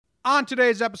On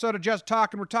today's episode of Just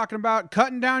Talking, we're talking about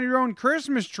cutting down your own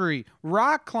Christmas tree,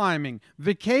 rock climbing,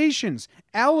 vacations,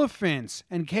 elephants,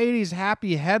 and Katie's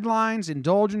happy headlines,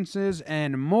 indulgences,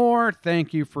 and more.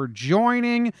 Thank you for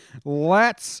joining.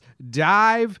 Let's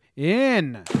dive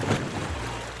in.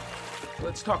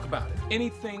 Let's talk about it.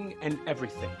 Anything and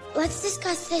everything. Let's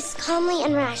discuss this calmly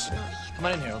and rationally. Come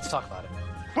on in here, let's talk about it.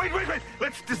 Wait.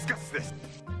 Let's discuss this.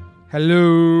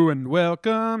 Hello and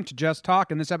welcome to Just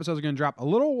Talk. And this episode is going to drop a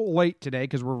little late today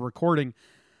because we're recording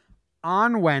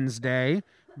on Wednesday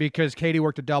because Katie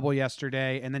worked a double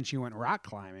yesterday and then she went rock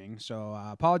climbing. So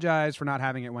apologize for not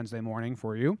having it Wednesday morning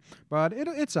for you, but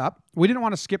it's up. We didn't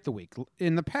want to skip the week.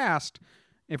 In the past,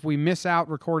 if we miss out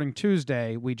recording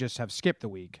Tuesday, we just have skipped the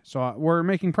week. So we're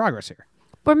making progress here.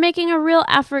 We're making a real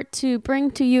effort to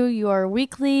bring to you your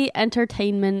weekly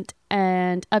entertainment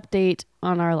and update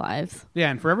on our lives. Yeah,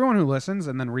 and for everyone who listens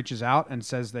and then reaches out and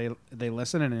says they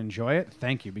listen and enjoy it,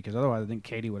 thank you, because otherwise I think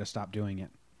Katie would have stopped doing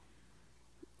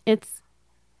it.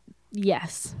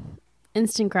 Yes,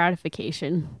 instant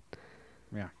gratification.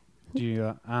 Yeah. Do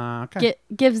you, okay.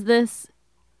 Gives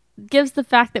the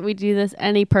fact that we do this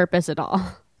any purpose at all.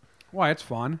 Why, it's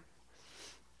fun.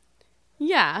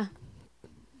 Yeah.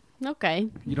 Okay.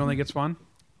 You don't think it's fun?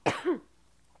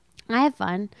 I have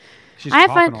fun. She's I have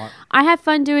coughing fun. a lot. I have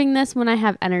fun doing this when I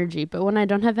have energy, but when I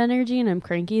don't have energy and I'm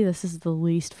cranky, this is the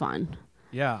least fun.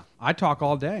 Yeah, I talk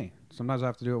all day. Sometimes I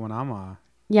have to do it when I'm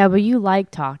Yeah, but you like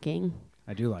talking.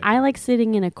 I do like I it. like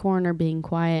sitting in a corner being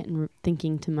quiet and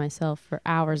thinking to myself for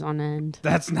hours on end.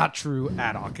 That's not true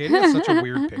at all. Katie has such a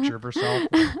weird picture of herself.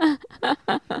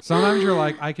 Sometimes you're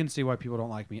like, I can see why people don't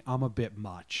like me. I'm a bit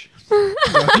much.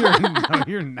 No,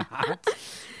 you're not.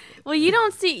 Well, you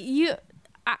don't see you.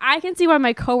 I can see why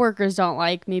my coworkers don't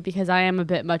like me because I am a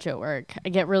bit much at work. I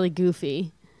get really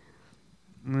goofy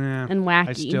Yeah, and wacky.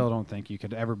 I still don't think you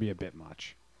could ever be a bit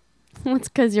much. It's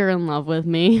because you're in love with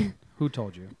me. Who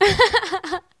told you?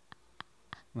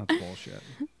 That's bullshit.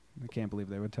 I can't believe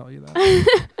they would tell you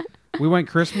that. We went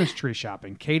Christmas tree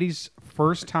shopping. Katie's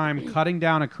first time cutting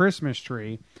down a Christmas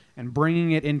tree and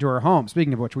bringing it into her home.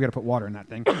 Speaking of which, we got to put water in that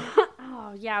thing.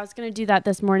 Oh, yeah. I was going to do that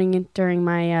this morning during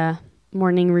my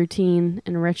morning routine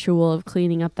and ritual of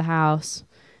cleaning up the house,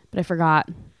 but I forgot.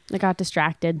 I got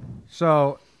distracted.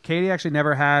 So Katie actually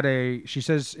never had she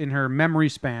says in her memory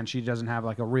span, she doesn't have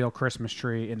like a real Christmas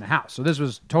tree in the house. So this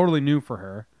was totally new for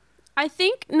her. I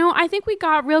think we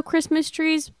got real Christmas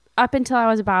trees up until I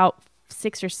was about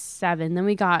 6 or 7. Then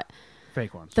we got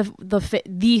Fake ones.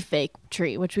 the fake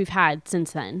tree, which we've had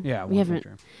since then. Yeah, we haven't,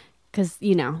 because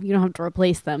you don't have to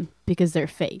replace them because they're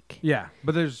fake. Yeah,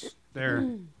 but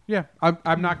yeah,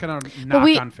 I'm not going to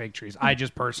knock on fake trees. I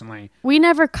just personally... We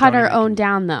never cut our own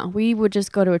down, though. We would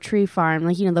just go to a tree farm,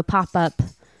 like, the pop-up.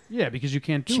 Yeah, because you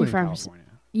can't do tree it in farms. California.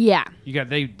 Yeah. You got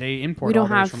they import We don't all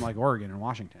those have- from like Oregon and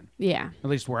Washington. Yeah. At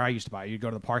least where I used to buy. You'd go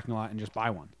to the parking lot and just buy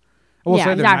one. I will Yeah,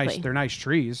 say exactly. they're nice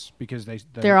trees because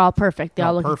They're all perfect. They all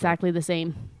all look perfect. exactly the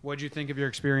same. What did you think of your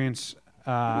experience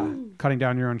cutting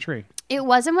down your own tree? It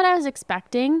wasn't what I was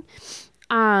expecting,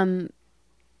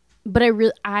 but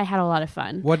I had a lot of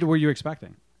fun. What were you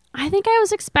expecting? I think I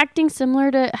was expecting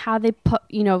similar to how they put,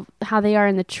 how they are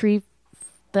in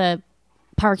the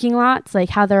parking lots, like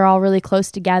how they're all really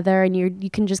close together, and you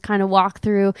can just kind of walk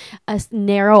through a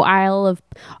narrow aisle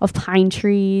of pine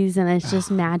trees, and it's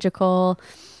just magical.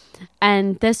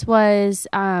 And this was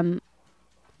a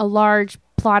large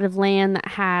plot of land that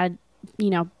had,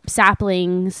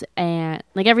 saplings, and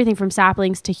like everything from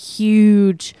saplings to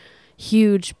huge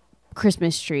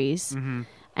Christmas trees. Mm-hmm.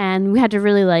 And we had to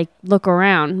really look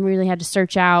around. We really had to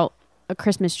search out a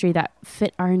Christmas tree that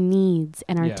fit our needs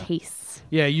and our tastes.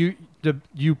 Yeah, you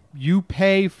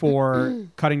pay for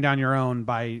cutting down your own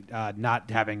by not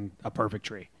having a perfect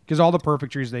tree, because all the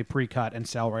perfect trees they pre-cut and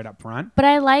sell right up front. But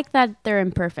I like that they're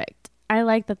imperfect. I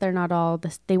like that they're not all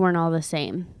they weren't all the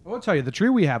same. I will tell you, the tree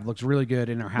we have looks really good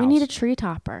in our house. We need a tree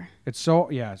topper. It's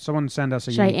someone send us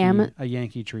a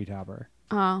Yankee tree topper.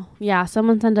 Oh yeah,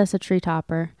 someone send us a tree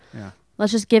topper. Yeah.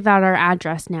 Let's just give out our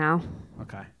address now.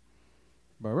 Okay.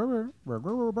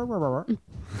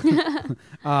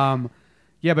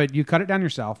 Yeah, but you cut it down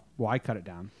yourself. Well, I cut it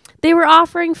down. They were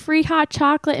offering free hot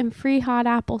chocolate and free hot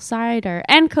apple cider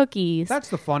and cookies. That's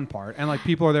the fun part. And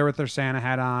people are there with their Santa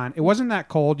hat on. It wasn't that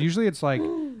cold. Usually it's I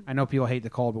know people hate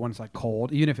the cold, but when it's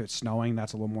cold, even if it's snowing,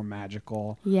 that's a little more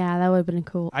magical. Yeah, that would have been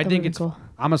cool. I think it's cool.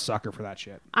 I'm a sucker for that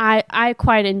shit. I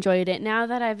quite enjoyed it. Now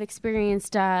that I've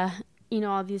experienced all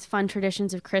these fun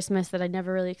traditions of Christmas that I'd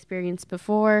never really experienced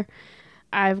before,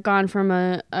 I've gone from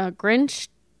a Grinch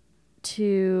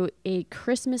to a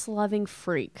Christmas loving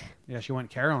freak. Yeah, she went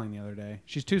caroling the other day.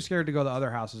 She's too scared to go to the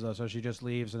other houses, though, so she just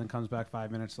leaves and then comes back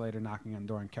 5 minutes later knocking on the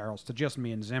door and carols to just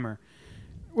me and Zimmer.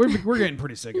 We're getting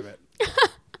pretty sick of it.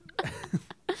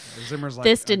 Zimmer's like,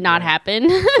 This did not happen.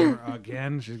 Zimmer,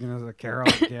 again? She's going to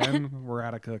carol again? We're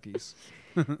out of cookies.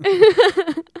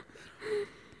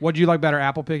 What do you like better,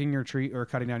 apple picking your tree or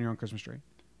cutting down your own Christmas tree?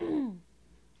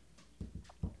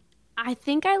 I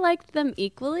think I liked them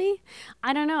equally.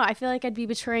 I don't know. I feel like I'd be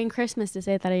betraying Christmas to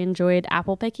say that I enjoyed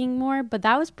apple picking more, but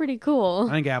that was pretty cool.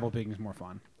 I think apple picking is more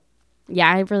fun.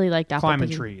 Yeah, I really liked apple Climbing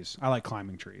picking. trees. I like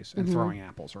climbing trees and throwing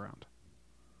apples around.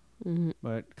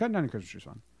 But cutting down your Christmas tree is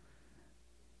fun.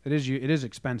 It is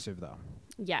expensive, though.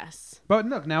 Yes. But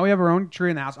look, now we have our own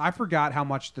tree in the house. I forgot how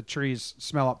much the trees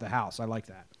smell up the house. I like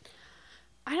that.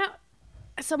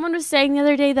 Someone was saying the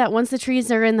other day that once the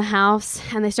trees are in the house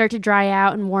and they start to dry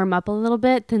out and warm up a little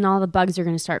bit, then all the bugs are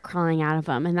going to start crawling out of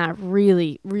them. And that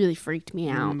really, really freaked me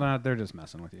out. They're just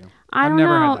messing with you. I don't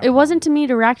know. It wasn't to me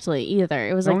directly either.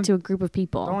 It was like to a group of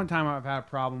people. The only time I've had a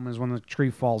problem is when the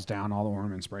tree falls down, all the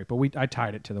ornaments break. But I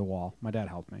tied it to the wall. My dad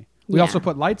helped me. We also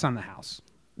put lights on the house.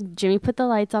 Jimmy put the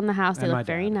lights on the house. They And my look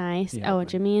very dad. nice. He helped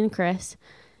me. Jimmy and Chris.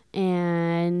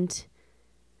 And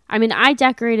I mean, I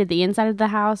decorated the inside of the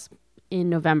house in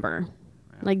November,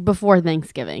 like before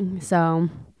Thanksgiving. So,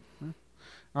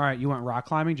 all right, you went rock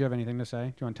climbing. Do you have anything to say?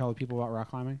 Do you want to tell the people about rock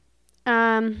climbing?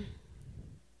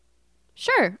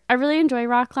 sure. I really enjoy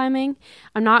rock climbing.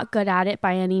 I'm not good at it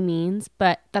by any means,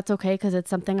 but that's okay because it's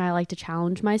something I like to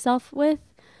challenge myself with.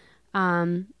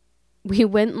 We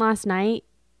went last night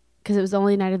because it was the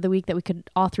only night of the week that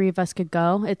all three of us could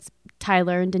go. It's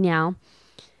Tyler and Danielle.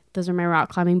 Those are my rock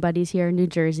climbing buddies here in New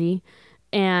Jersey.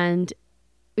 And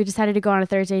we decided to go on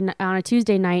a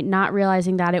Tuesday night, not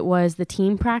realizing that it was the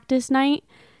team practice night.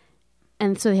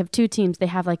 And so they have two teams. They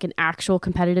have like an actual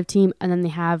competitive team, and then they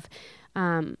have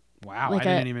Wow, like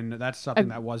I didn't even know. That's something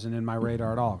that wasn't in my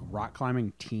radar at all. Rock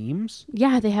climbing teams?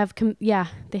 Yeah, they have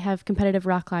competitive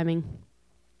rock climbing.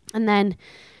 And then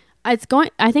I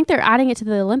think they're adding it to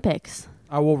the Olympics.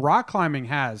 Oh, well, rock climbing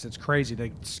it's crazy.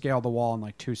 They scale the wall in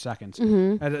like 2 seconds.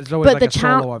 Mm-hmm. And it's always But like a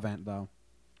solo event, though.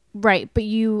 Right, but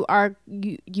you are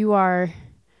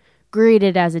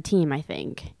graded as a team, I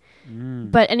think.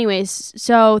 But anyways,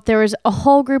 so there was a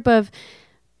whole group of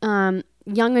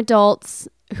young adults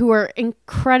who were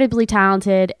incredibly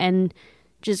talented and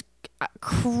just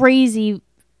crazy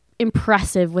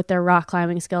impressive with their rock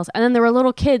climbing skills. And then there were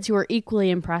little kids who were equally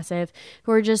impressive,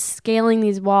 who were just scaling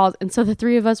these walls. And so the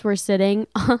three of us were sitting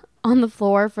on the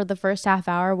floor for the first half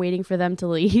hour waiting for them to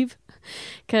leave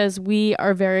because we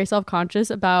are very self-conscious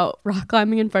about rock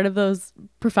climbing in front of those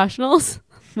professionals.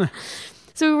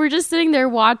 So we were just sitting there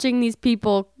watching these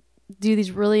people do these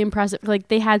really impressive, like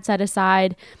they had set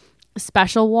aside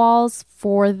special walls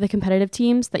for the competitive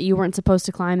teams that you weren't supposed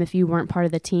to climb if you weren't part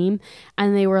of the team.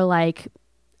 And they were like,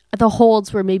 the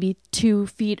holds were maybe 2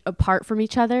 feet apart from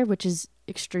each other, which is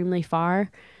extremely far.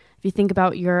 If you think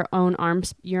about your own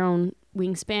arms, your own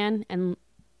wingspan and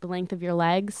the length of your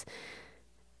legs,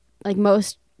 like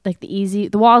the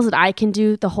walls that I can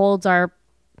do, the holds are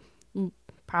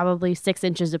probably 6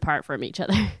 inches apart from each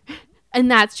other. And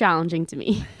that's challenging to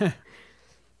me. All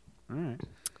right.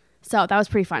 So that was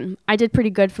pretty fun. I did pretty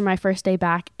good for my first day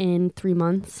back in 3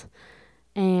 months.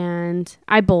 And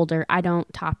I boulder. I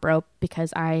don't top rope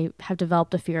because I have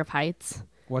developed a fear of heights.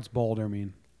 What's boulder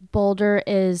mean? Boulder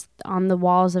is on the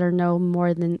walls that are no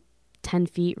more than 10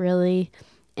 feet, really.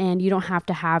 And you don't have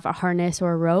to have a harness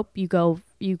or a rope. You go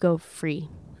free.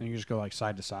 And you just go like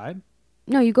side to side?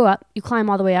 No, you go up. You climb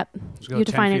all the way up. Just You go have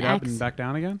to 10 find feet an up X. and back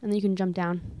down again? And then you can jump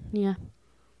down. Yeah.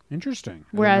 Interesting. I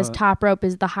didn't Whereas know that. top rope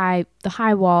is the high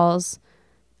walls,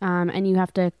 and you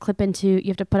have to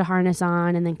put a harness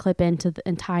on and then clip into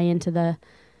and tie into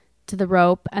the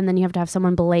rope, and then you have to have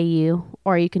someone belay you,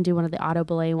 or you can do one of the auto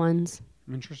belay ones.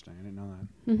 Interesting. I didn't know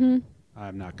that. Mm-hmm.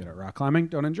 I'm not good at rock climbing.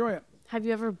 Don't enjoy it. Have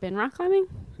you ever been rock climbing?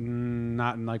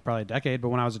 Not in like probably a decade, but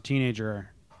when I was a teenager,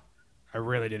 I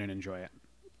really didn't enjoy it.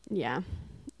 Yeah,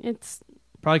 it's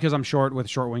Probably because I'm short with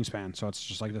short wingspan, so it's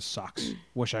just like this sucks.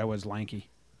 Wish I was lanky.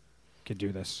 Could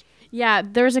do this. yeah.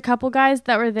 There was a couple guys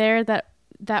that were there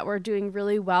that were doing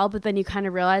really well, but then you kind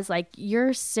of realize like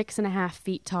you're 6.5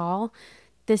 feet tall.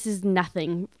 This is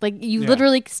nothing. Like you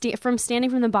literally from standing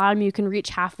from the bottom, you can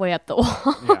reach halfway up the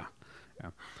wall.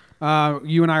 Yeah.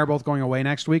 You and I are both going away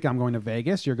next week. I'm going to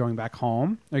Vegas. You're going back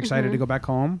home. Are you excited to go back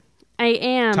home? I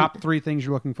am. Top 3 things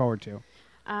you're looking forward to.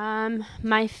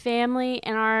 My family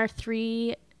and our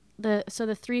 3 the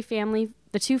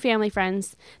two family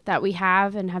friends that we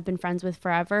have and have been friends with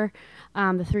forever,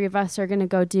 the three of us are going to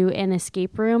go do an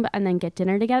escape room and then get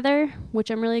dinner together, which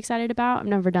I'm really excited about. I've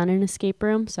never done an escape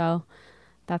room, so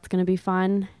that's going to be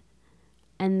fun.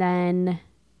 And then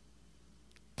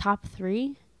top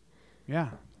 3. Yeah.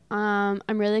 I'm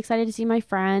really excited to see my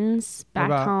friends back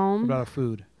home. What about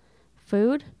food?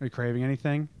 Food? Are you craving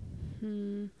anything?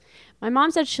 My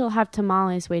mom said she'll have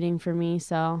tamales waiting for me,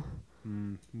 so.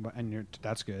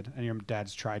 That's good. And your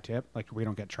dad's tri-tip? Like, we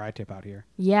don't get tri-tip out here.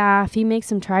 Yeah, if he makes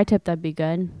some tri-tip, that'd be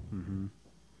good.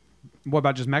 What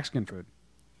about just Mexican food?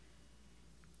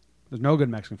 There's no good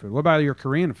Mexican food. What about your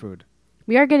Korean food?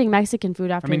 We are getting Mexican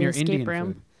food after the your escape Indian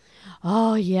room. food.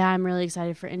 Oh, yeah, I'm really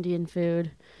excited for Indian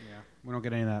food. Yeah, we don't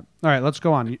get any of that. All right, let's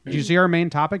go on. Do you see our main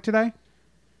topic today?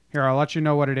 Here, I'll let you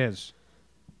know what it is.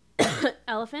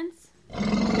 Elephants?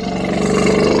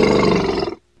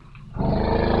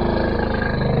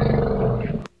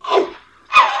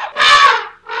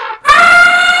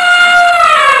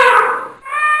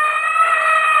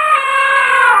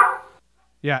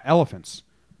 Yeah, elephants.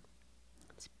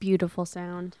 It's a beautiful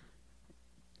sound.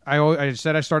 I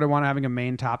said I started having a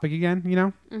main topic again, you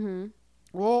know? Mm-hmm.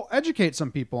 Well, educate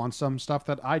some people on some stuff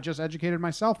that I just educated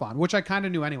myself on, which I kind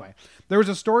of knew anyway. There was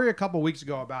a story a couple weeks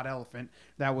ago about elephant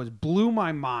that blew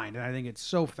my mind, and I think it's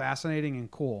so fascinating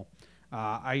and cool.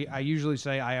 I usually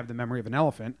say I have the memory of an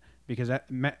elephant because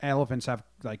elephants have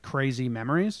like crazy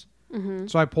memories. Mm-hmm.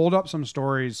 So I pulled up some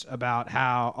stories about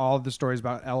how all of the stories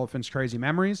about elephants' crazy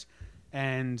memories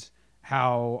and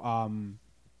how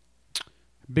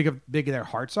big their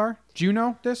hearts are. Do you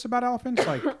know this about elephants?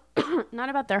 Like, not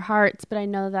about their hearts, but I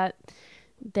know that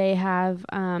they have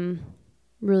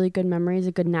really good memories,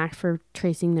 a good knack for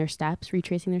retracing their steps.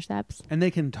 And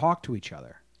they can talk to each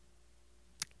other.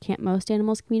 Can't most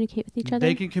animals communicate with each other?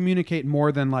 They can communicate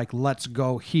more than like, let's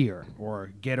go here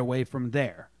or get away from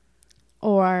there.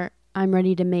 Or I'm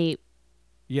ready to mate.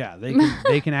 Yeah,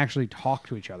 they can actually talk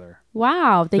to each other.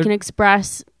 Wow, they can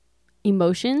express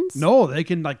emotions? No, they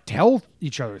can like tell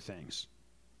each other things.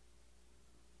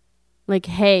 Like,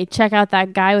 hey, check out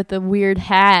that guy with the weird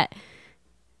hat.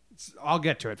 I'll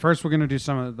get to it. First, we're going to do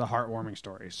some of the heartwarming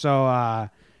stories. So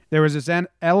there was this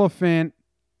elephant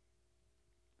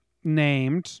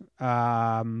named,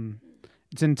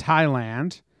 it's in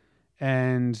Thailand,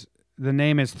 and the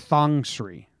name is Thong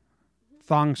Sri.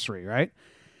 Thong Sri, right?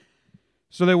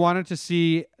 So they wanted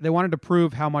to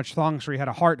prove how much Thong Sri had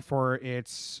a heart for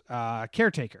its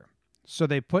caretaker. So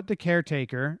they put the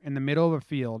caretaker in the middle of a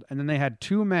field, and then they had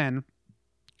 2 men.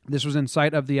 This was in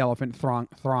sight of the elephant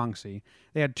Throngsi.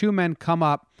 They had 2 men come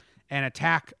up and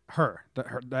attack her,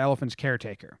 the elephant's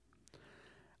caretaker.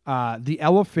 The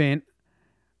elephant,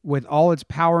 with all its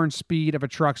power and speed of a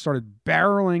truck, started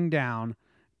barreling down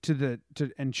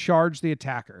and charged the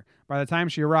attacker. By the time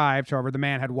she arrived, however, the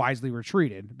man had wisely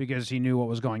retreated because he knew what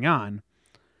was going on.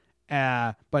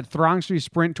 But Throngsri's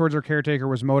sprint towards her caretaker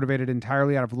was motivated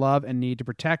entirely out of love and need to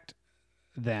protect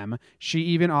them. She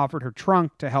even offered her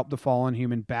trunk to help the fallen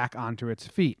human back onto its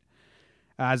feet.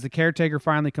 As the caretaker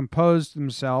finally composed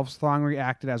themselves, Thongri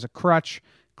acted as a crutch.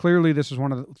 Clearly, this was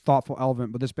one of the thoughtful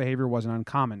elephant, but this behavior wasn't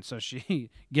uncommon. So she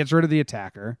gets rid of the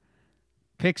attacker,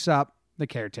 picks up the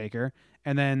caretaker,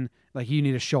 and then, like, you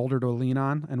need a shoulder to lean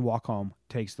on and walk home,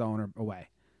 takes the owner away.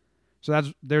 So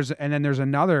there's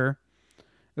another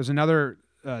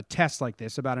test like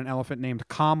this about an elephant named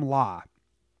Kam La.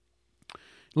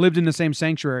 Lived in the same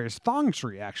sanctuary as Thong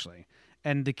Sri, actually.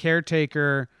 And the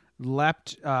caretaker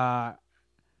went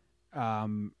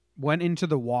into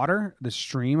the water, the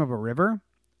stream of a river,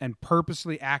 and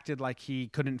purposely acted like he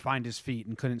couldn't find his feet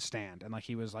and couldn't stand, and like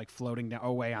he was like floating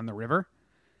away on the river.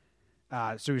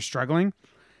 So he was struggling.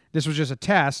 This was just a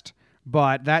test,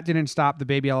 but that didn't stop the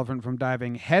baby elephant from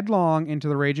diving headlong into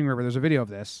the raging river. There's a video of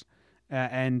this.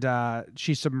 And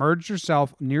she submerged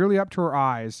herself nearly up to her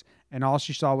eyes, and all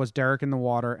she saw was Derek in the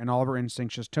water, and all of her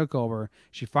instincts just took over.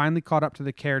 She finally caught up to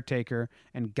the caretaker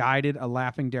and guided a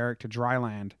laughing Derek to dry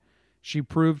land. She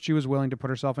proved she was willing to put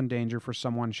herself in danger for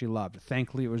someone she loved.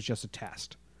 Thankfully, it was just a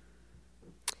test.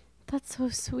 That's so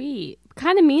sweet.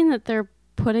 Kind of mean that they're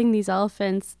putting these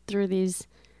elephants through these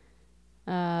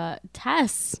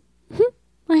tests.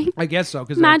 Like, I guess so.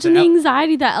 Cause imagine the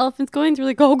anxiety that elephant's going through.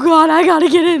 Like, oh God, I gotta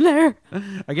get in there.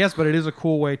 I guess, but it is a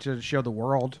cool way to show the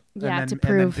world, yeah, and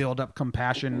then build up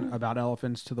compassion about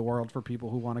elephants to the world for people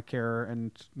who want to care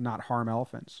and not harm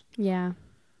elephants. Yeah,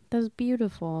 that was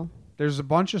beautiful. There's a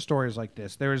bunch of stories like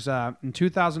this. There's in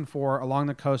 2004 along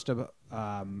the coast of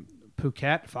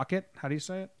Phuket. Fuck it. How do you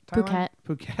say it? Thailand?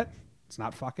 Phuket. It's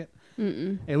not fuck it.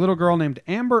 A little girl named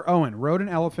Amber Owen rode an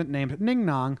elephant named Ning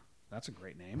Nong. That's a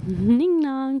great name. Ning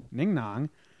Nong. Ning Nong.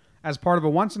 As part of a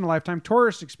once-in-a-lifetime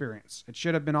tourist experience. It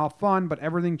should have been all fun, but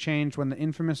everything changed when the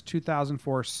infamous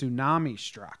 2004 tsunami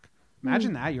struck.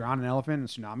 Imagine that. You're on an elephant and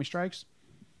a tsunami strikes.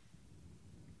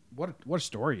 What a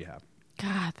story you have.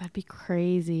 God, that'd be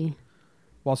crazy.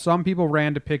 While some people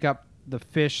ran to pick up the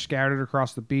fish scattered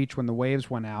across the beach when the waves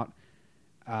went out,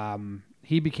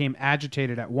 he became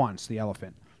agitated at once, the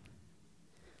elephant.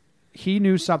 He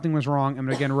knew something was wrong and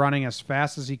began running as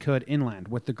fast as he could inland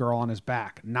with the girl on his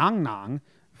back. Nong Nong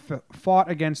fought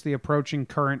against the approaching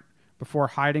current before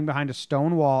hiding behind a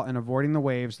stone wall and avoiding the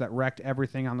waves that wrecked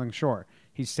everything on the shore.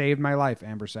 He saved my life,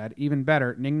 Amber said. Even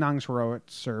better, Ning Nong's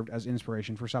heroics served as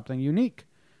inspiration for something unique.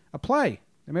 A play.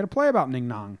 They made a play about Ning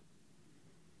Nong.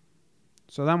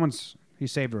 So that one's... He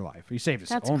saved her life. He saved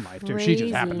his own life, too. She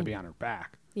just happened to be on her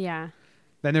back. Yeah.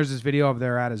 Then there's this video of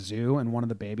they're at a zoo, and one of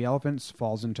the baby elephants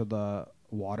falls into the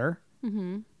water.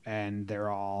 Mm-hmm. And they're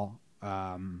all...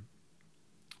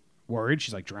 worried.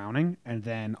 She's like drowning, and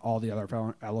then all the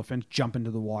other elephants jump into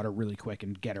the water really quick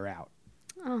and get her out.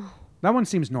 Oh, that one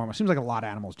seems normal. Seems like a lot of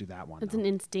animals do that one. It's an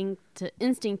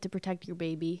instinct to protect your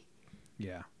baby.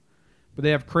 Yeah, but they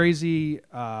have crazy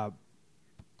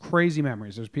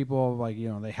memories. There's people like, you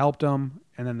know, they helped them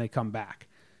and then they come back.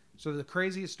 So the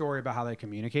craziest story about how they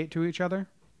communicate to each other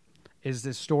is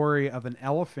this story of an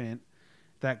elephant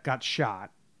that got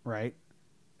shot, right?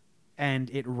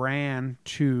 And it ran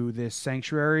to this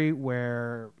sanctuary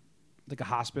where, like, a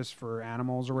hospice for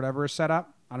animals or whatever is set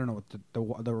up. I don't know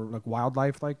what the like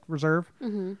wildlife like reserve.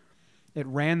 Mm-hmm. It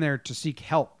ran there to seek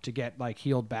help to get like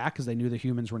healed back because they knew the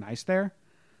humans were nice there.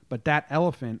 But that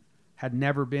elephant had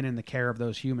never been in the care of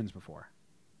those humans before.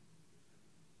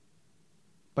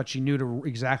 But she knew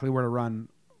exactly where to run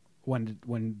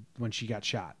when she got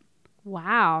shot.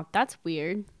 Wow, that's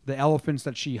weird. The elephants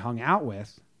that she hung out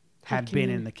with had been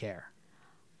in the care.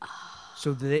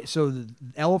 So the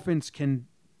elephants can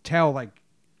tell, like,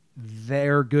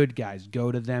 they're good guys.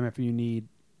 Go to them if you need.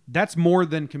 That's more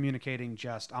than communicating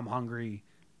just, I'm hungry.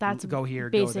 That's go here,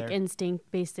 basic go there.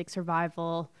 instinct, basic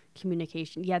survival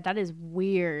communication. Yeah, that is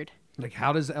weird. Like,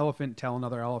 how does the elephant tell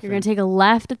another elephant? You're going to take a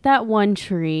left at that one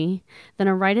tree, then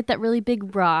a right at that really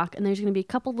big rock, and there's going to be a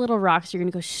couple little rocks. You're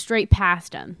going to go straight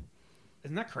past them.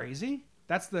 Isn't that crazy?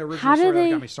 That's the original story that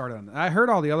got me started on that. I heard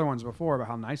all the other ones before about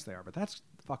how nice they are, but that's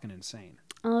fucking insane.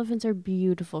 Elephants are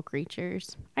beautiful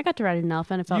creatures. I got to ride an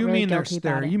elephant. I felt really guilty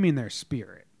about it. You mean their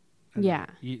spirit? And yeah.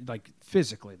 Like,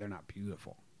 physically, they're not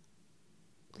beautiful.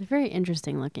 They're very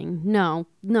interesting looking. No,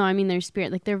 I mean their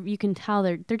spirit. Like, you can tell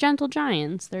they're gentle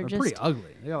giants. They're just pretty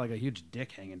ugly. They got like a huge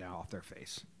dick hanging down off their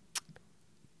face.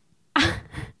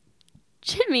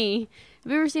 Jimmy,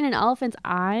 have you ever seen an elephant's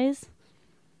eyes?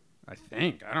 I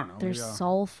think. I don't know. They're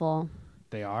soulful.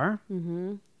 They are?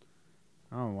 Mm-hmm.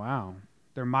 Oh, wow.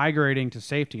 They're migrating to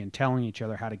safety and telling each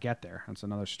other how to get there. That's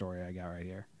another story I got right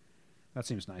here. That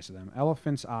seems nice of them.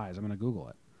 Elephant's eyes. I'm going to Google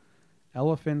it.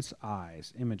 Elephant's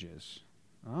eyes. Images.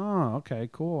 Oh, okay.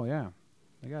 Cool. Yeah.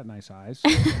 They got nice eyes.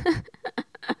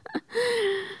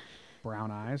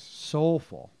 Brown eyes.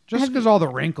 Soulful. Just because all the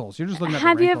wrinkles. You're just looking at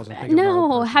the wrinkles and thinking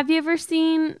No. Have you ever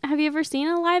seen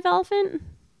a live elephant?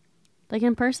 Like,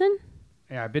 in person?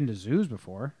 Yeah, I've been to zoos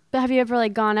before. But have you ever,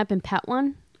 like, gone up and pet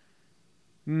one?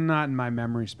 Not in my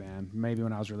memory span. Maybe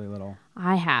when I was really little.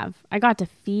 I have. I got to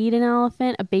feed an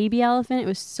elephant, a baby elephant. It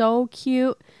was so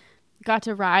cute. Got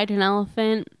to ride an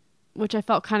elephant, which I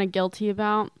felt kind of guilty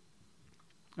about.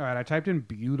 All right, I typed in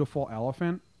beautiful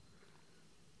elephant.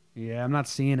 Yeah, I'm not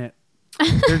seeing it.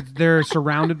 They're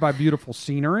surrounded by beautiful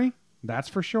scenery. That's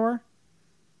for sure.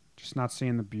 Just not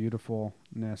seeing the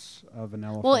beautifulness of an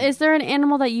elephant. Well, is there an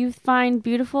animal that you find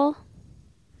beautiful?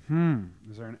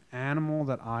 Is there an animal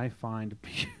that I find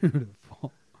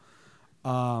beautiful?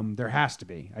 There has to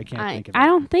be. I can't think of it. I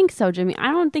don't think so, Jimmy.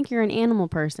 I don't think you're an animal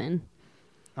person.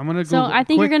 I'm gonna Google. So I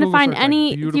think you're gonna find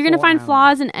you're gonna find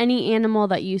flaws in any animal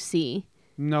that you see.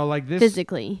 No, like this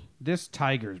physically. This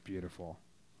tiger's beautiful.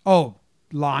 Oh,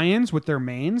 lions with their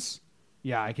manes.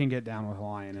 Yeah, I can get down with a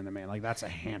lion and a mane. Like, that's a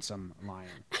handsome lion.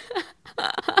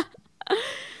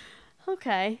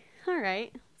 Okay. All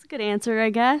right. That's a good answer, I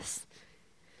guess.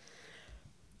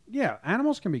 Yeah,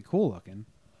 animals can be cool looking.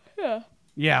 Yeah.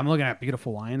 Yeah, I'm looking at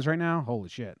beautiful lions right now. Holy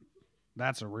shit.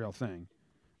 That's a real thing.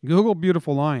 Google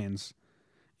beautiful lions.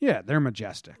 Yeah, they're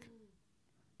majestic.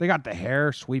 They got the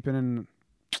hair sweeping in.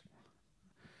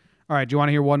 All right, do you want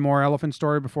to hear one more elephant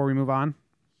story before we move on?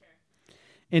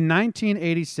 In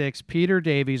 1986, Peter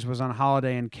Davies was on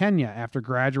holiday in Kenya after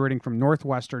graduating from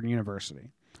Northwestern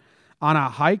University. On a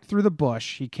hike through the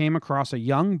bush, he came across a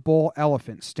young bull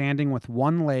elephant standing with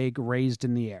one leg raised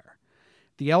in the air.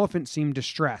 The elephant seemed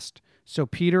distressed, so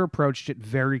Peter approached it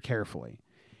very carefully.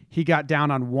 He got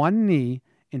down on one knee,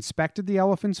 inspected the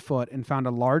elephant's foot, and found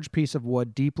a large piece of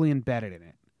wood deeply embedded in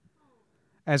it.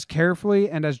 As carefully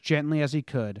and as gently as he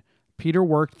could, Peter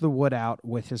worked the wood out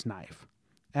with his knife,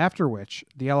 after which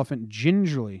the elephant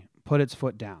gingerly put its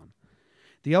foot down.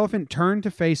 The elephant turned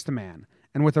to face the man,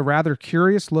 and with a rather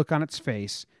curious look on its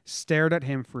face, stared at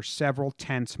him for several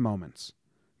tense moments.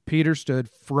 Peter stood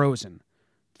frozen,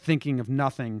 thinking of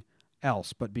nothing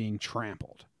else but being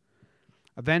trampled.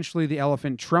 Eventually, the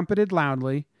elephant trumpeted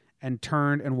loudly and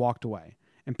turned and walked away.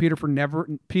 And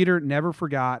Peter never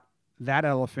forgot that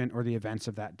elephant or the events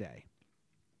of that day.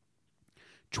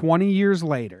 20 years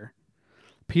later,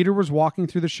 Peter was walking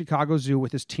through the Chicago Zoo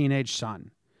with his teenage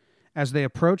son. As they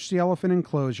approached the elephant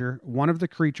enclosure, one of the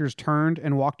creatures turned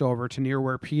and walked over to near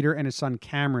where Peter and his son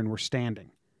Cameron were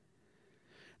standing.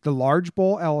 The large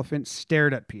bull elephant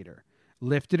stared at Peter,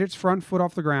 lifted its front foot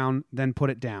off the ground, then put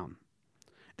it down.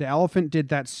 The elephant did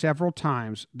that several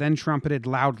times, then trumpeted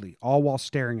loudly, all while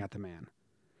staring at the man.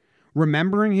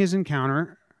 Remembering his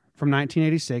encounter from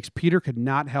 1986, Peter could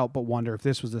not help but wonder if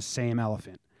this was the same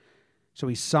elephant. So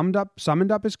he summoned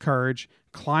up his courage,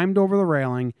 climbed over the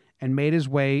railing, and made his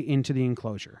way into the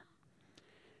enclosure.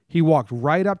 He walked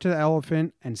right up to the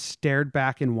elephant and stared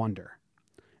back in wonder.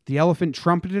 The elephant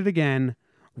trumpeted again,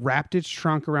 wrapped its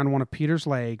trunk around one of Peter's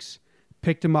legs,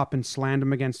 picked him up and slammed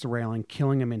him against the railing,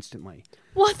 killing him instantly.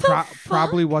 What the fuck?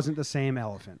 Probably wasn't the same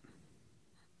elephant.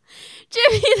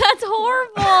 Jimmy, that's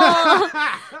horrible.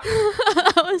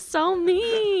 That was so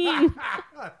mean.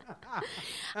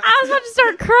 I was about to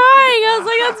start crying. I was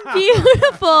like, that's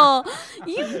beautiful.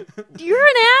 You're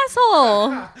an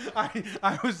asshole.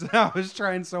 I was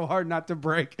trying so hard not to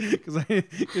break because it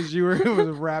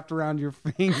was wrapped around your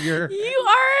finger. You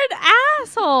are an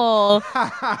asshole.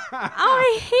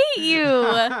 I hate you.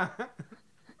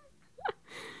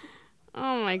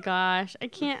 Oh my gosh. I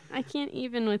can't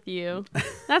even with you.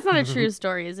 That's not a true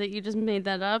story, is it? You just made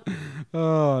that up?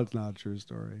 Oh, it's not a true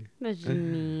story. That's just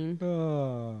mean.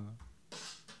 Oh.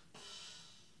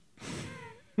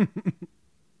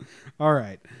 All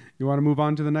right. You want to move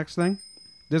on to the next thing?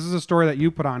 This is a story that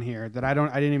you put on here that I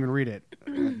didn't even read it.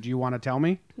 Do you want to tell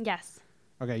me? Yes.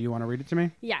 Okay, you want to read it to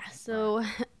me? Yeah, so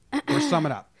Or sum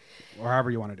it up. Or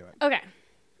however you want to do it. okay.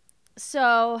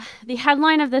 So the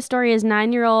headline of this story is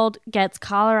 9-year-old gets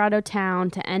Colorado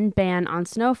town to end ban on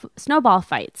snowball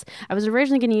fights. I was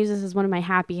originally going to use this as one of my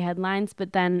happy headlines,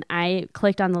 but then I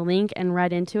clicked on the link and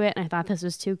read into it, and I thought this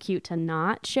was too cute to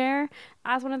not share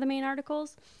as one of the main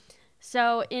articles.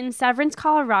 So in Severance,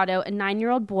 Colorado, a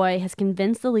 9-year-old boy has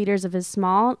convinced the leaders of his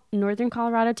small northern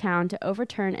Colorado town to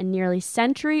overturn a nearly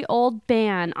century-old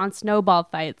ban on snowball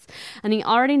fights. And he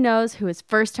already knows who his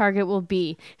first target will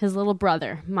be, his little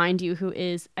brother, mind you, who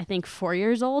is, I think, 4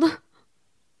 years old.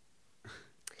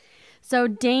 So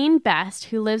Dane Best,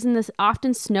 who lives in this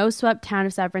often snow-swept town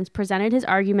of Severance, presented his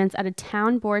arguments at a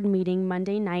town board meeting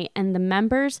Monday night, and the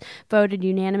members voted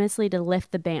unanimously to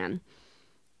lift the ban.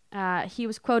 He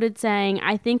was quoted saying,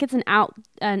 "I think it's an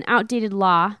outdated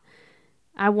law.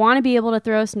 I want to be able to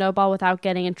throw a snowball without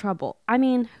getting in trouble." I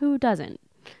mean, who doesn't?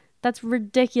 That's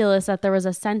ridiculous that there was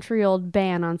a century-old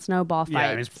ban on snowball fights.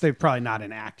 Yeah, I mean, they've probably not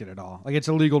enacted it all. Like, it's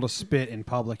illegal to spit in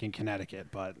public in Connecticut,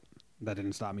 but that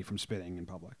didn't stop me from spitting in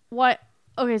public. What?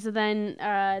 Okay, so then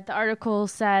the article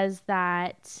says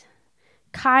that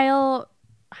Kyle,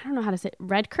 I don't know how to say it,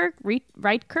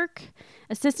 Reitkirk,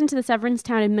 assistant to the Severance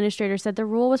town administrator, said the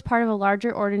rule was part of a larger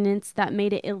ordinance that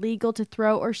made it illegal to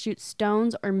throw or shoot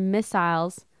stones or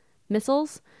missiles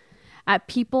at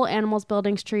people, animals,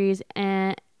 buildings, trees,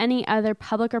 and any other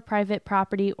public or private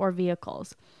property or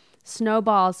vehicles.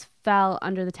 Snowballs fell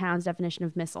under the town's definition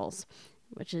of missiles,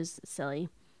 which is silly.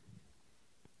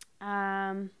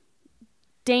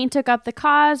 Dane took up the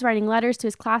cause, writing letters to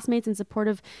his classmates in support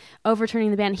of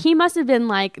overturning the ban. He must have been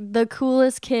like the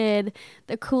coolest kid,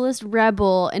 the coolest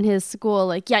rebel in his school.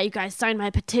 Like, yeah, you guys signed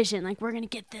my petition. Like, we're going to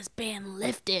get this ban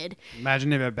lifted.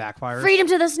 Imagine if it backfires. Freedom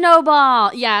to the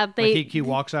snowball. Yeah, he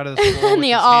walks out of the school with they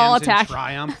his all hands attack. in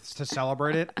triumph to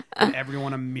celebrate it, and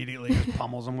everyone immediately just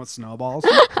pummels him with snowballs.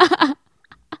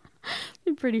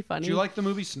 Pretty funny. Do you like the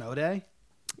movie Snow Day?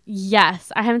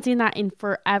 Yes, I haven't seen that in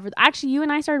forever. Actually, you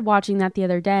and I started watching that the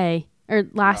other day or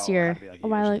last year. Like a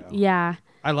while ago. Yeah.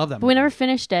 I love that movie. But we never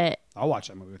finished it. I'll watch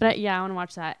that movie. But yeah, I want to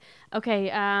watch that.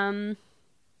 Okay.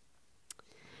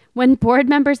 When board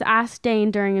members asked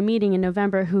Dane during a meeting in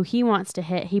November who he wants to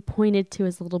hit, he pointed to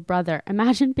his little brother.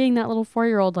 Imagine being that little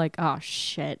 4-year-old like, oh,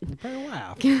 shit. You better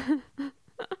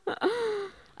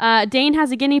laugh. Dane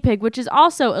has a guinea pig, which is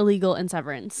also illegal in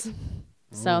Severance.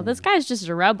 So this guy's just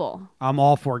a rebel. I'm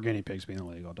all for guinea pigs being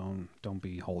illegal. Don't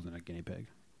be holding a guinea pig.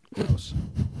 Gross.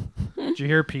 Did you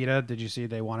hear PETA? Did you see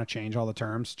they want to change all the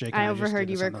terms? Jake and I just overheard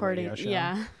did you this on the recording. radio show.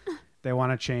 Yeah. They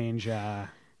want to change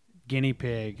guinea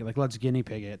pig, like let's guinea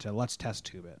pig it to let's test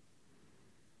tube it.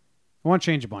 I want to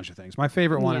change a bunch of things. My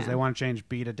favorite one is they want to change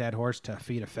beat a dead horse to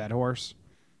feed a fed horse.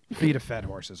 Feed a fed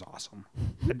horse is awesome.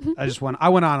 I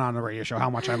went on the radio show how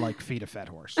much I like feed a fed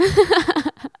horse.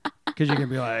 Because you can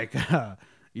be like,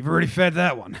 you've already fed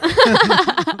that one.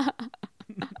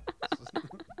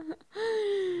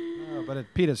 But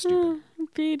PETA's stupid.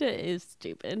 PETA is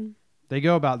stupid. They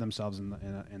go about themselves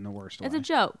in the worst way. It's a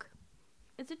joke.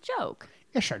 It's a joke.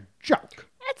 It's a joke.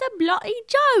 It's a bloody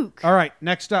joke. All right,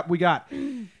 next up we got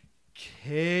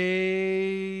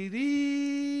Katie's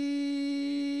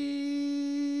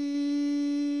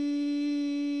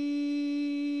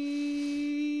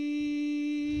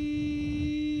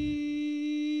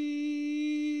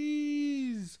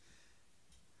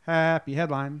happy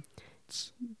headline.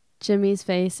 Jimmy's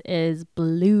face is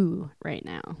blue right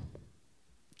now.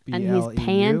 And he's BLEU?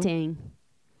 panting.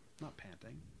 Not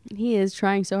panting. He is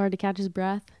trying so hard to catch his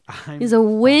breath. I'm He's a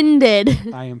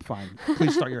winded. I am fine.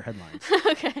 Please start your headlines.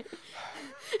 Okay.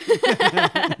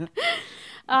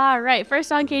 All right.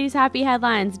 First on Katie's happy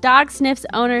headlines. Dog sniffs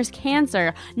owner's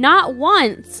cancer. Not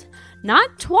once,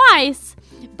 not twice,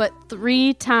 but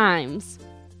 3 times.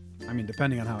 I mean,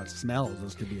 depending on how it smells,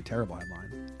 this could be a terrible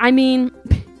headline. I mean,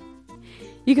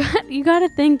 you got to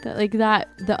think that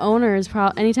the owner is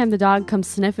probably, anytime the dog comes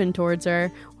sniffing towards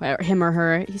her, or him or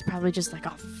her, he's probably just like,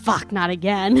 oh fuck, not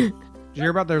again. Did you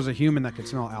hear about there's a human that could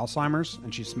smell Alzheimer's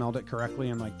and she smelled it correctly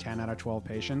in like 10 out of 12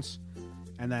 patients,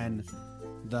 and then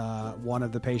one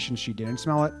of the patients she didn't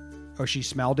smell it, or she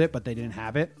smelled it but they didn't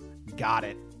have it, got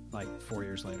it like 4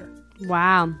 years later.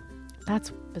 Wow,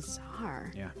 that's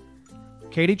bizarre. Yeah.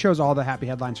 Katie chose all the happy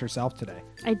headlines herself today,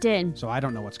 I did. so I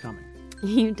don't know what's coming.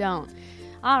 You don't.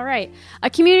 All right. A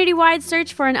community-wide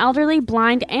search for an elderly,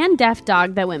 blind, and deaf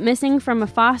dog that went missing from a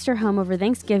foster home over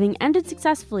Thanksgiving ended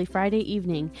successfully Friday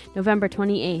evening, November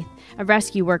 28th, a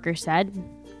rescue worker said.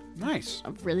 Nice.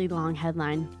 A really long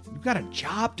headline. You've got a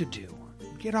job to do.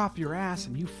 Get off your ass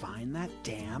and you find that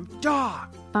damn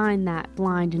dog. Find that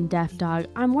blind and deaf dog.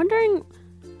 I'm wondering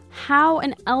how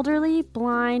an elderly,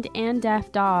 blind, and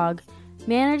deaf dog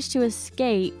managed to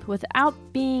escape without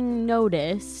being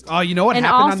noticed. Oh, you know what and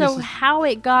happened also on this? how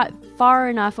it got far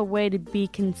enough away to be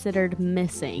considered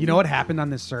missing. You know what happened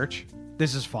on this search?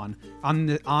 This is fun.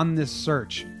 On this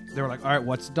search, they were like, all right,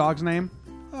 what's the dog's name?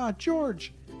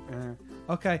 George.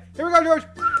 Okay, here we go, George.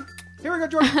 Here we go,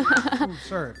 George. Oh,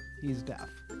 sir, he's deaf.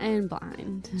 And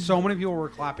blind. So many people were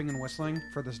clapping and whistling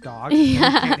for this dog. Yeah. You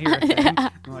can't hear a thing.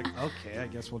 I'm like, okay, I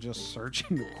guess we'll just search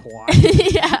in the quiet.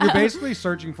 Yeah. You're basically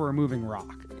searching for a moving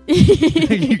rock.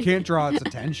 You can't draw its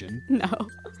attention. No.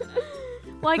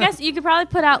 Well, I guess you could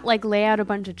probably lay out a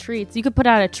bunch of treats. You could put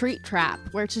out a treat trap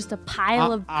where it's just a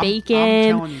pile of bacon,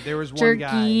 I'm telling you, there was one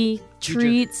jerky, guy,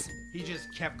 treats. He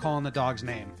just kept calling the dog's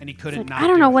name, and he couldn't not I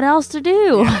don't know what else to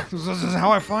do. Yeah, this is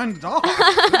how I find the dog.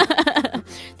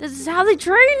 This is how they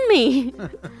train me.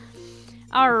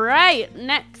 All right,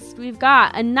 next we've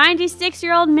got a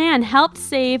 96-year-old man helped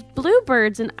save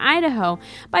bluebirds in Idaho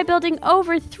by building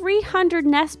over 300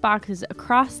 nest boxes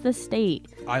across the state.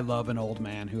 I love an old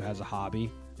man who has a hobby.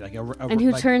 And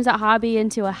who turns that hobby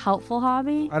into a helpful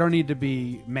hobby? I don't need to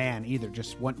be man either.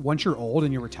 Just once you're old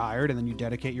and you're retired and then you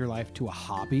dedicate your life to a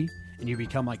hobby and you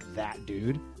become like that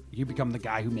dude, you become the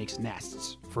guy who makes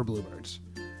nests for bluebirds.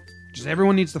 Just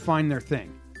everyone needs to find their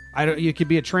thing. You could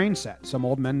be a train set. Some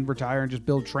old men retire and just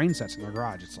build train sets in their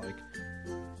garage. It's like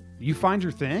you find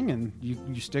your thing and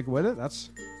you stick with it.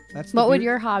 That's what would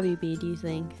your hobby be, do you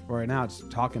think? Well, right now it's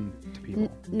talking to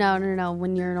people. No.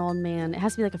 When you're an old man, it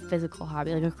has to be like a physical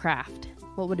hobby, like a craft.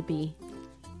 What would it be?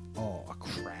 Oh, a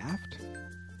craft?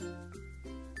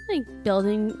 Like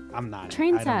building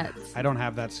train sets. I don't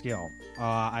have that skill.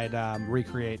 I'd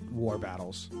recreate war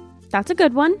battles. That's a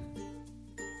good one.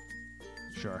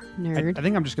 Sure. Nerd. I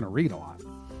think I'm just going to read a lot.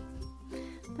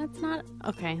 That's not...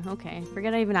 Okay.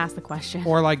 Forget I even asked the question.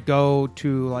 Or go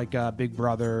to a Big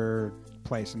Brother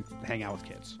place and hang out with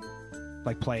kids.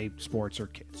 Play sports or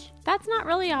kids. That's not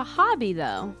really a hobby,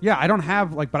 though. Yeah, I don't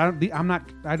have I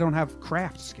don't have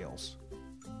craft skills.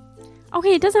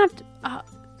 Okay, it doesn't have to...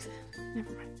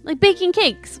 never mind. Like baking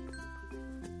cakes.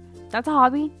 That's a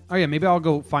hobby. Oh yeah, maybe I'll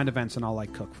go find events and I'll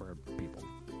cook for people.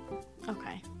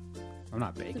 Okay. I'm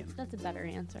not baking. That's a better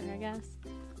answer, I guess.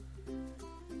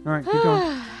 All right, keep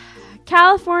going.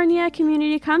 California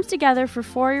community comes together for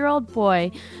 4-year-old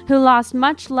boy who lost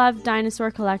much loved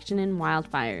dinosaur collection in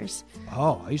wildfires.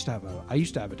 Oh, I used to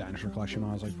have a dinosaur collection when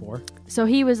I was like 4. So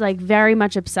he was like very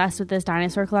much obsessed with this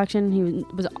dinosaur collection. He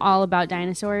was all about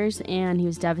dinosaurs, and he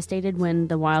was devastated when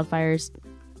the wildfires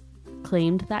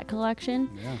claimed that collection.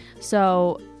 Yeah.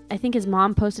 So I think his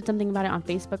mom posted something about it on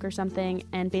Facebook or something,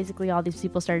 and basically all these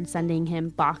people started sending him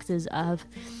boxes of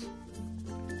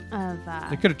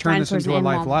They could have turned this dinosaurs into a and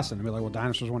life walnuts. lesson and be like, well,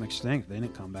 dinosaurs went extinct. They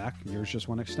didn't come back. Yours just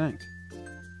went extinct.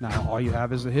 Now all you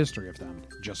have is the history of them,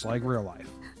 just like real life.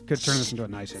 Could turn this into a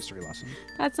nice history lesson.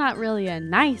 That's not really a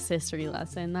nice history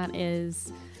lesson. That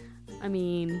is, I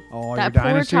mean, All that your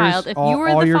poor dinosaurs, child. If you were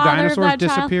all the your father dinosaurs of that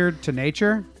child, disappeared to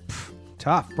nature. Pff,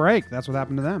 tough break. That's what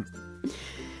happened to them.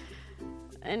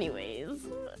 anyways,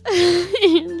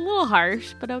 a little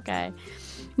harsh, but okay.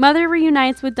 Mother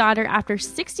reunites with daughter after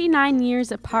 69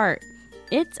 years apart.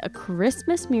 It's a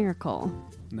Christmas miracle.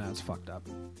 No, it's fucked up.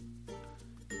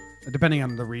 Depending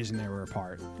on the reason they were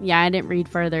apart. Yeah, I didn't read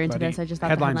further into But this. I just thought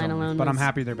the headlines headline only, alone but I'm was-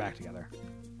 happy they're back together.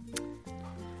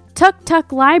 Tuk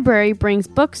Tuk Library brings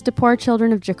books to poor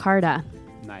children of Jakarta.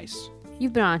 Nice.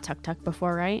 You've been on a tuk tuk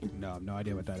before, right? No, I have no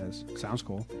idea what that is. Sounds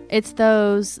cool. It's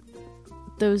those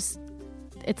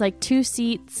it's like 2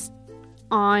 seats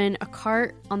on a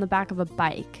cart on the back of a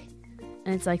bike.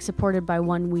 And it's like supported by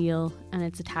one wheel, and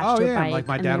it's attached Oh to a yeah, bike. like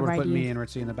my and dad they would ride put you. me and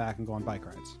Ritzy in the back and go on bike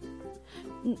rides.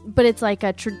 But it's like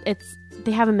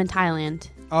they have them in Thailand.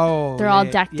 Oh, They're yeah, all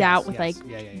yeah, decked yes, out with yes. like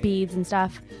Yeah. beads and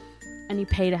stuff, and you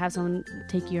pay to have someone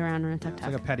take you around on a tuk It's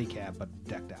tuk. like a pedicab, but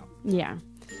decked out. Yeah.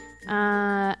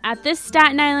 At this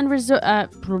Staten Island resort, blah,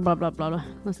 blah, blah, blah.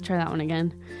 Let's try that one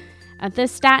again. At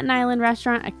this Staten Island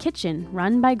restaurant, a kitchen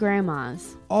run by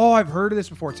grandmas. Oh, I've heard of this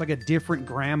before. It's like a different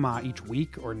grandma each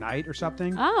week or night or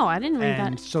something. Oh, I didn't read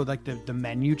And that. so like the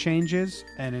menu changes,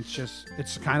 and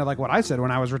it's kind of like what I said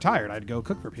when I was retired. I'd go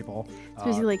cook for people. It's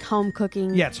basically like home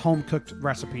cooking. Yeah, it's home cooked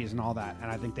recipes and all that, and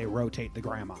I think they rotate the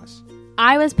grandmas.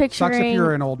 I was Sucks if picturing.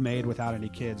 you're an old maid without any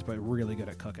kids, but really good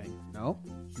at cooking. No.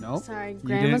 Sorry, You didn't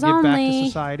grandmas get back to only.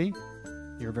 society.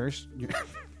 You're very.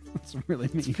 That's really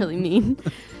mean. Really mean.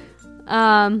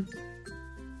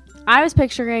 I was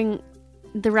picturing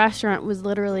the restaurant was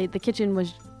literally the kitchen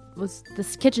was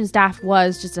this kitchen staff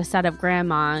was just a set of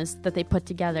grandmas that they put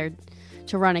together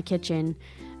to run a kitchen,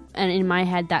 and in my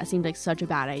head that seemed like such a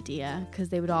bad idea because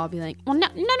they would all be like, well, no,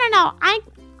 I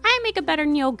make a better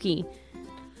gnocchi.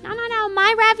 No,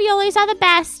 my raviolis are the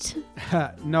best.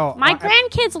 No, My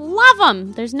grandkids love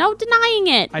them. There's no denying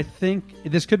it. I think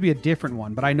this could be a different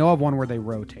one, but I know of one where they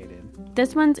rotated.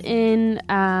 This one's in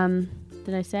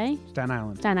did I say Staten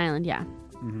Island. Staten Island? Yeah.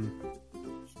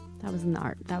 That was in the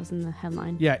art. That was in the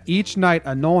headline. Yeah, each night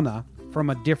a nonna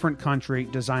from a different country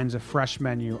designs a fresh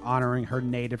menu honoring her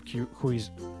native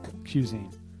cuisine.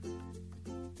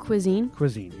 Cuisine.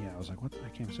 Yeah, I was like, what? I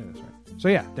can't say this right. So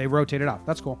yeah, they rotate it out.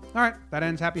 That's cool. All right, that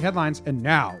ends happy headlines, and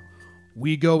now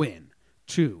we go in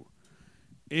to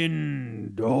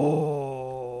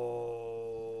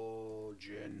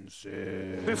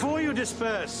indulgences. Before you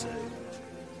disperse,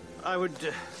 I would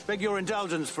beg your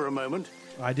indulgence for a moment.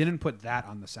 I didn't put that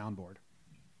on the soundboard.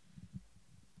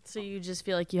 So you just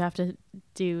feel like you have to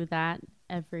do that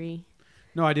every.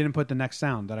 No, I didn't put the next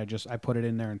sound. That I put it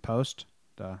in there in post.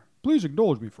 Please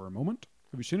indulge me for a moment.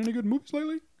 Have you seen any good movies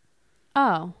lately?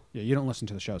 Oh, Yeah, you don't listen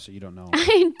to the show, so you don't know.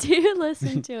 I do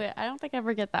listen to it. I don't think I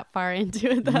ever get that far into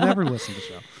it though. You never listen to the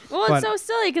show. Well, But- it's so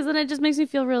silly because then it just makes me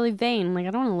feel really vain. Like I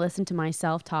don't want to listen to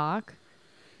myself talk.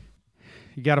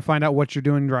 You got to find out what you're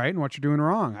doing right and what you're doing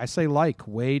wrong. I say like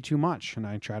way too much, and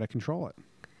I try to control it.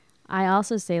 I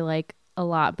also say like a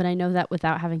lot, but I know that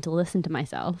without having to listen to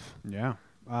myself. Yeah.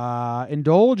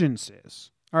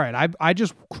 Indulgences. All right, I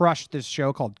just crushed this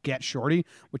show called Get Shorty,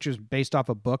 which is based off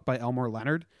a book by Elmore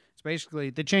Leonard. It's basically,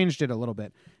 they changed it a little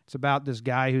bit. It's about this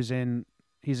guy he's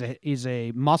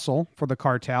a muscle for the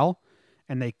cartel,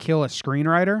 and they kill a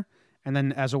screenwriter. And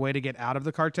then as a way to get out of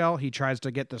the cartel, he tries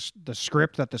to get the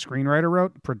script that the screenwriter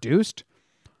wrote produced.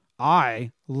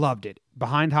 I loved it.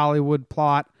 Behind Hollywood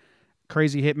plot,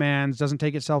 crazy hitmans, doesn't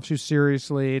take itself too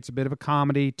seriously. It's a bit of a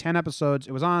comedy. 10 episodes.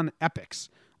 It was on Epix,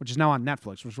 which is now on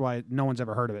Netflix, which is why no one's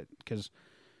ever heard of it, because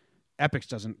Epix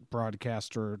doesn't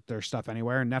broadcast or their stuff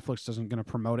anywhere, and Netflix isn't going to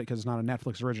promote it because it's not a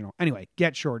Netflix original. Anyway,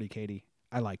 Get Shorty, Katie.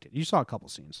 I liked it. You saw a couple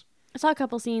scenes. I saw a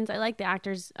couple scenes. I like the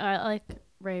actors. I like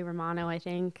Ray Romano, I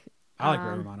think. I like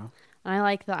Ray Romano. And I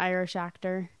like the Irish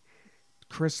actor,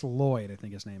 Chris Lloyd, I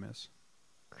think his name is.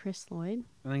 Chris Lloyd.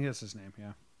 I think that's his name,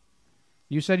 yeah.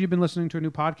 You said you've been listening to a new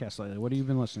podcast lately. What have you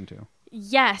been listening to?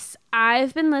 Yes,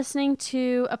 I've been listening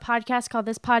to a podcast called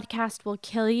This Podcast Will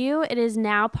Kill You. It is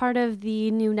now part of the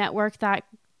new network that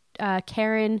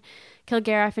Karen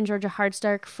Kilgariff and Georgia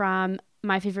Hardstark from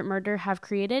My Favorite Murder have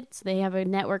created. So they have a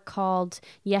network called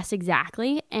Yes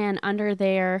Exactly, and under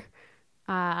their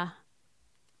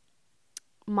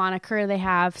moniker, they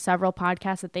have several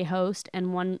podcasts that they host,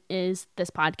 and one is This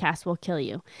Podcast Will Kill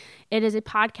You. It is a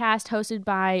podcast hosted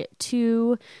by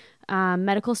two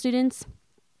medical students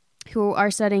who are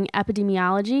studying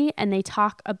epidemiology, and they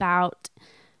talk about,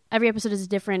 every episode is a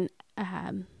different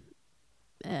I'm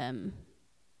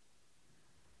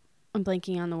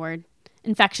blanking on the word,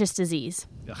 infectious disease.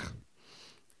 Ugh.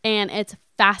 And it's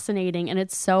fascinating, and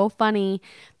it's so funny.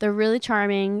 They're really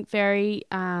charming, very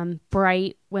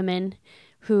bright women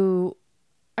who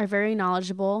are very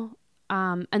knowledgeable,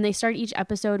 and they start each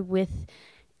episode with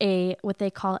what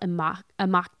they call a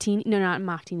mocktaini. No, not a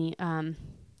mocktaini.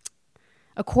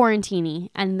 A quarantini,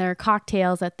 and they're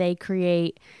cocktails that they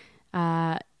create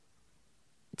to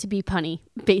be punny,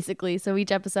 basically. So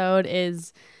each episode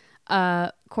is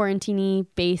a quarantini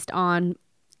based on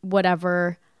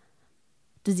whatever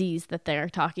disease that they're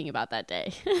talking about that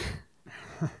day.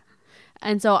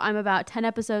 And so I'm about 10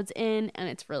 episodes in, and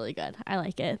it's really good. I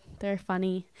like it. They're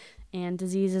funny, and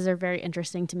diseases are very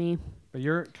interesting to me. But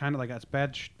you're kind of like, that's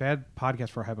bad podcast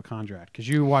for a hypochondriac, because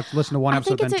you listened to one I episode,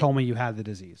 think then it's told me you had the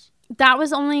disease. That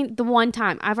was only the one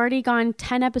time. I've already gone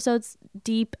 10 episodes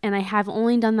deep, and I have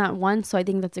only done that once, so I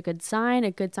think that's a good sign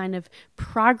of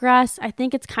progress. I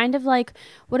think it's kind of like,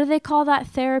 what do they call that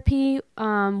therapy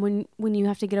when you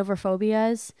have to get over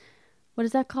phobias? What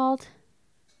is that called?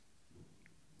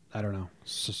 I don't know.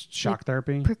 Shock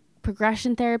therapy?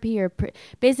 Progression therapy, or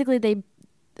basically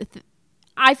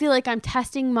I feel like I'm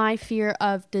testing my fear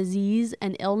of disease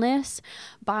and illness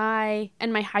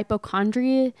and my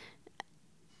hypochondriaism.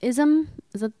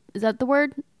 Is that the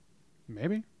word?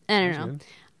 Maybe. I don't know.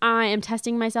 I am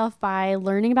testing myself by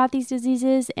learning about these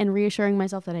diseases and reassuring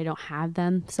myself that I don't have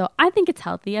them. So I think it's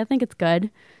healthy. I think it's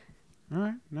good. All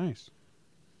right. Nice.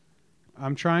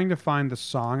 I'm trying to find the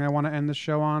song I want to end the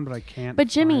show on, but I can't. But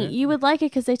Jimmy, find it. you would like it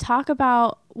because they talk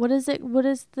about, what is it? What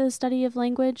is the study of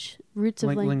language? Roots of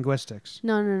language. Linguistics.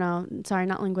 No. Sorry,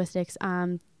 not linguistics.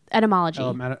 Etymology.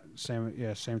 Same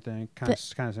thing. Kind of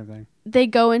same thing. They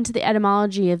go into the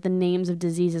etymology of the names of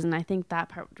diseases, and I think that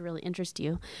part would really interest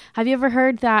you. Have you ever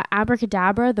heard that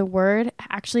abracadabra, the word,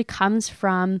 actually comes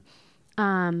from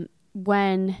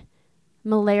when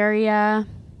malaria...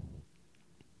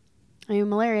 I mean,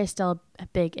 malaria is still a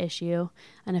big issue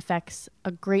and affects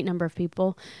a great number of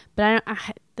people. But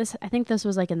I think this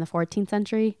was like in the 14th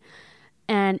century.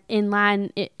 And in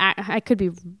Latin, I could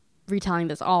be retelling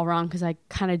this all wrong because I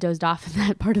kind of dozed off in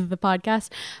that part of the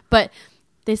podcast. But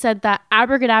they said that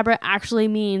abracadabra actually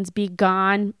means be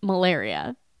gone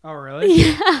malaria. Oh, really?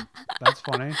 Yeah. That's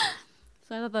funny.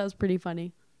 So I thought that was pretty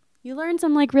funny. You learned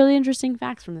some like really interesting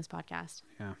facts from this podcast.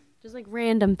 Yeah. Just like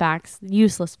random facts,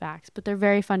 useless facts, but they're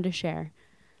very fun to share.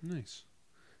 Nice.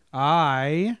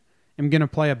 I am going to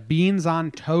play a Beans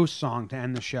on Toast song to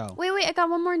end the show. Wait, I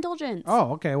got one more indulgence.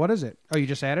 Oh, okay. What is it? Oh, you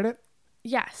just added it?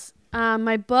 Yes.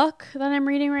 My book that I'm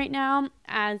reading right now,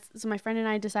 so my friend and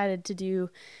I decided to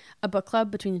do a book club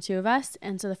between the two of us.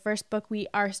 And so the first book we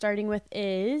are starting with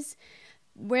is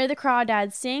Where the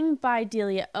Crawdads Sing by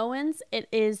Delia Owens. It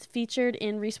is featured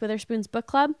in Reese Witherspoon's book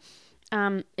club.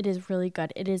 It is really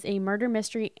good. It is a murder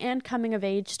mystery and coming of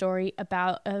age story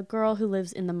about a girl who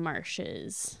lives in the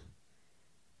marshes.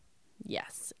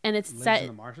 Yes, and it's set in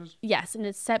the marshes? Yes, and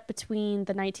it's set between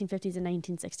the 1950s and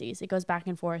 1960s. It goes back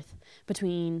and forth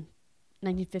between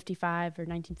 1955 or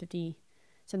 1950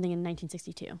 something in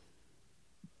 1962.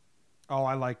 Oh,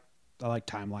 I like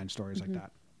timeline stories like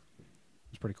that.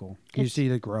 It's pretty cool. You see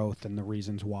the growth and the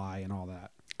reasons why and all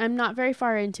that. I'm not very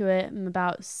far into it. I'm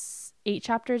about 8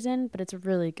 chapters in, but it's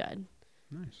really good.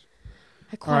 Nice.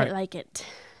 I quite like it.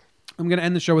 I'm going to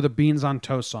end the show with a Beans on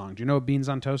Toast song. Do you know what Beans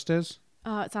on Toast is?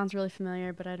 Oh, it sounds really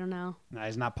familiar, but I don't know. Nah,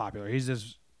 he's not popular. He's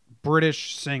this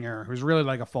British singer who's really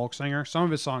like a folk singer. Some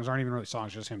of his songs aren't even really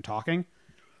songs, just him talking.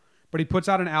 But he puts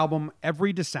out an album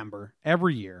every December,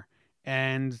 every year.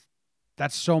 And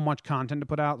that's so much content to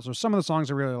put out. So some of the songs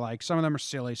I really like. Some of them are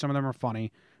silly. Some of them are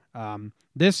funny.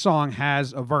 This song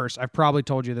has a verse. I've probably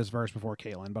told you this verse before,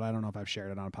 Caitlin, but I don't know if I've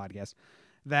shared it on a podcast,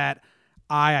 that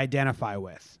I identify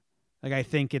with. Like, I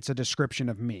think it's a description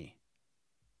of me.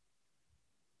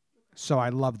 So I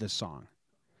love this song.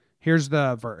 Here's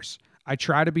the verse. I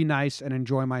try to be nice and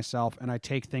enjoy myself, and I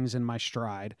take things in my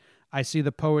stride. I see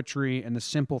the poetry and the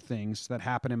simple things that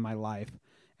happen in my life,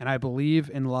 and I believe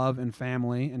in love and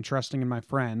family and trusting in my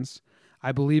friends.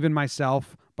 I believe in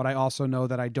myself, but I also know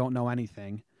that I don't know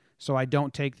anything. So I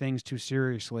don't take things too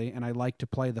seriously, and I like to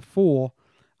play the fool.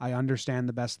 I understand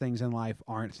the best things in life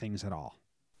aren't things at all.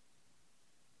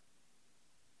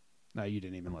 No, you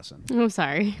didn't even listen. I'm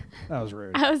sorry. That was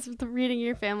rude. I was reading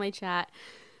your family chat.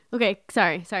 Okay,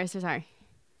 sorry. Say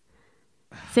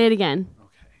it again.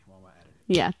 Okay, well, I'm editing.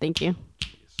 Yeah, thank you.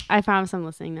 I promise I'm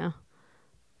listening now.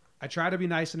 I try to be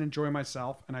nice and enjoy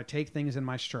myself, and I take things in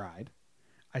my stride.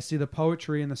 I see the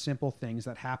poetry in the simple things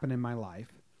that happen in my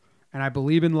life, and I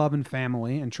believe in love and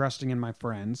family and trusting in my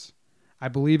friends. I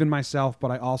believe in myself,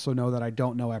 but I also know that I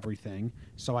don't know everything,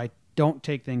 so I don't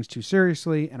take things too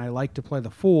seriously, and I like to play the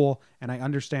fool, and I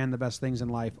understand the best things in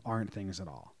life aren't things at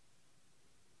all.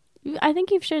 I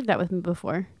think you've shared that with me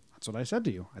before. That's what I said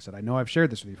to you. I said, I know I've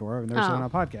shared this with you before. I've never said it on a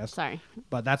podcast. Sorry.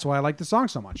 But that's why I like the song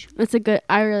so much.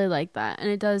 I really like that. And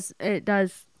it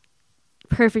does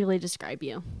perfectly describe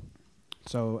you.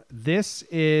 So this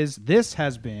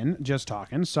has been Just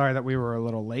Talking. Sorry that we were a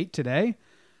little late today,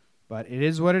 but it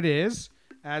is what it is.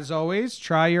 As always,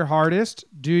 try your hardest,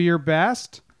 do your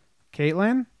best.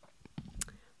 Caitlin?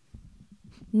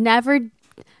 Never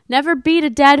beat a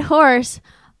dead horse,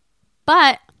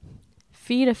 but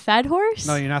feed a fed horse?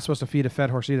 No, you're not supposed to feed a fed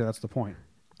horse either. That's the point.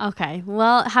 Okay.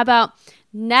 Well, how about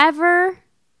never...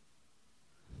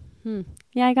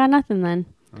 Yeah, I got nothing then.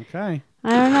 Okay. I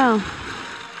don't know.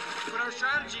 But our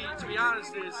strategy, to be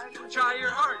honest, is try your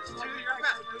hardest, do your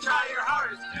best. Try your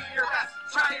hardest, do your best.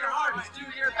 Try your hardest, do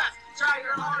your best. Try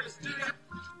your hardest, do your best.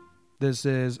 This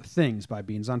is Things by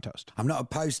Beans on Toast. I'm not a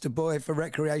poster boy for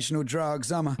recreational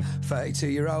drugs. I'm a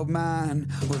 32-year-old man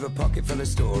with a pocket full of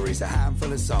stories, a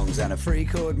handful of songs, and a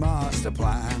three-chord master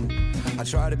plan. I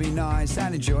try to be nice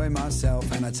and enjoy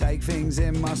myself, and I take things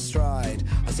in my stride.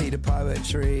 I see the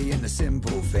poetry in the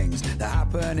simple things that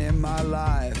happen in my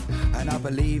life, and I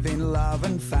believe in love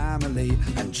and family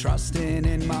and trusting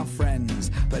in my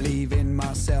friends. Believe in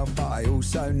myself, but I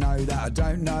also know that I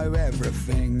don't know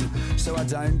everything, so I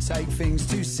don't take things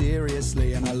too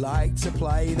seriously, and I like to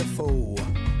play the fool.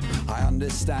 I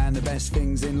understand the best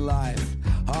things in life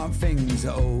aren't things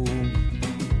at all.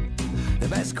 The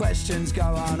best questions go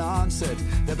unanswered,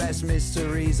 the best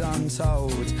mysteries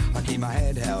untold. I keep my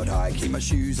head held high, keep my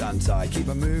shoes untied, keep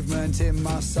a movement in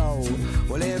my soul.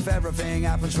 Well, if everything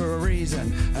happens for a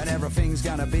reason and everything's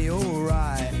gonna be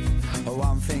alright,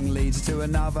 one thing leads to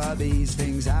another, these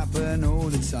things happen all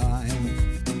the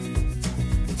time.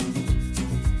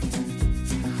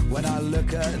 When I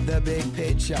look at the big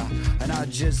picture and I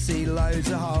just see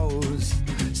loads of holes,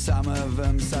 some of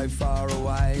them so far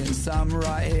away and some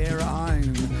right here at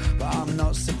home. But I'm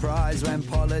not surprised when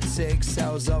politics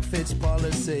sells off its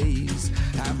policies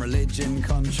and religion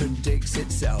contradicts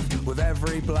itself with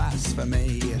every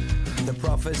blasphemy. The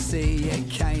prophecy, it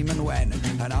came and went,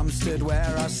 and I'm stood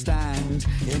where I stand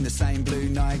in the same blue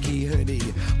Nike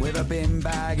hoodie with a bin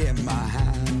bag in my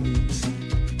hand.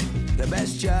 The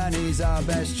best journeys are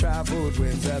best travelled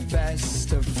with the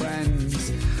best of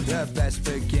friends. The best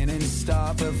beginnings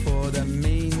start before the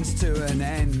means to an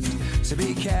end. So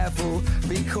be careful,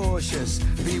 be cautious,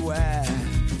 beware.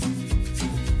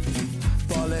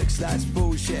 Bollocks, that's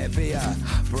bullshit, be a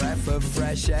breath of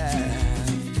fresh air.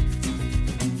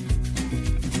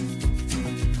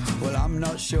 Well, I'm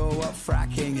not sure what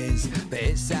fracking is, but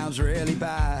it sounds really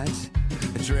bad.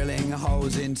 Drilling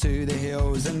holes into the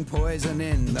hills and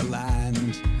poisoning the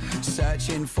land.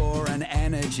 Searching for an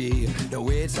energy that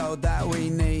we're told that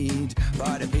we need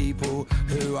by the people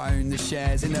who own the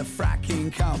shares in the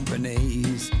fracking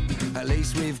companies. At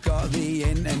least we've got the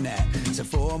internet to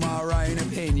form our own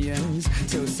opinions,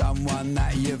 till someone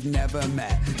that you've never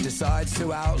met decides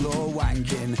to outlaw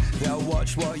wanking. They'll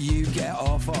watch what you get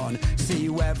off on, see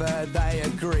whether they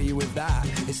agree with that.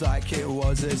 It's like it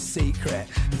was a secret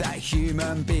that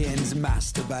human beings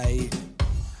masturbate.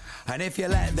 And if you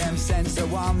let them censor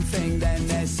one thing, then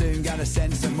they're soon gonna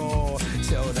censor more,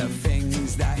 till the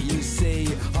things that you see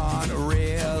aren't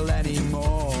real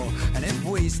anymore. And if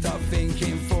we stop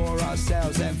thinking for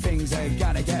ourselves, then things are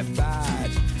gonna get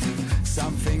bad.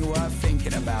 Something worth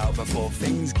thinking about before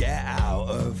things get out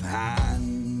of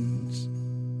hand.